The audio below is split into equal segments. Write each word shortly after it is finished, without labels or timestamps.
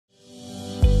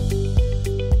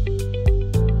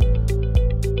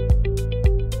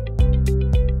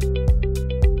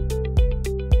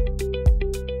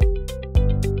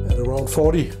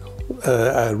40,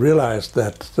 I realized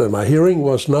that my hearing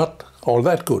was not all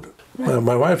that good.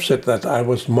 My wife said that I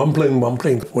was mumbling.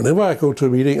 Whenever I go to a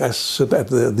meeting, I sit at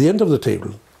the end of the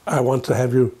table. I want to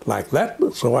have you like that,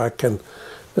 so I can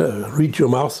read your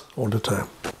mouth all the time.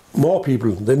 More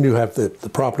people, then you have the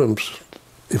problems.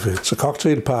 If it's a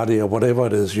cocktail party or whatever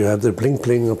it is, you have the bling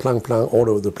bling or plang plang all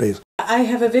over the place. I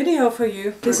have a video for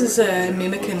you. This is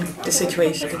mimicking the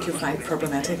situation that you find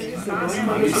problematic. It's a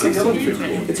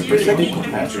pretty technical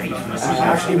pattern.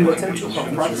 Actually, we attempt to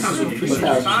practice the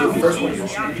first one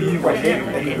right here,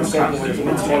 and the second one is a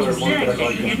bit smaller one, but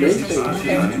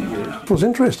It was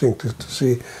interesting to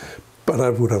see, but I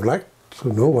would have liked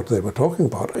to know what they were talking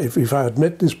about. If I had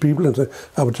met these people, and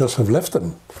I would just have left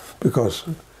them, because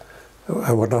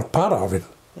I was not part of it.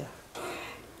 Yeah.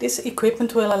 This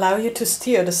equipment will allow you to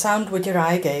steer the sound with your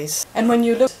eye gaze. And when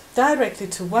you look directly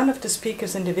to one of the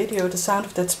speakers in the video, the sound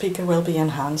of that speaker will be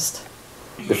enhanced.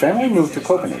 The family moved to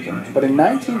Copenhagen, but in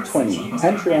 1920,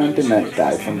 Andrea de Met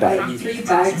died from diabetes. 3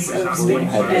 bags of spring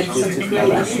and something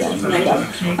really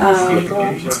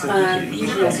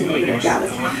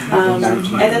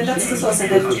and then that's the source, and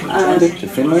then To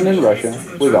Finland and Russia,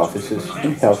 with offices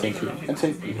in Helsinki and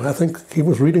St. Petersburg. I think he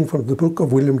was reading from the book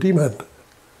of William Demand.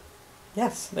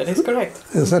 Yes, that is correct.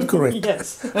 Is that correct?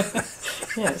 Yes.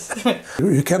 Yes.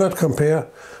 You cannot compare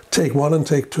take 1 and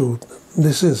take 2.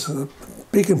 This is a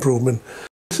big improvement.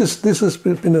 This has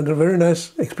been a very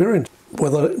nice experience.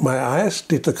 Whether my eyes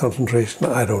did the concentration,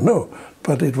 I don't know.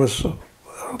 But it was a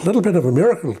little bit of a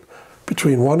miracle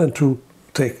between 1 and 2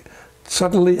 take.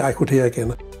 Suddenly I could hear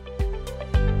again.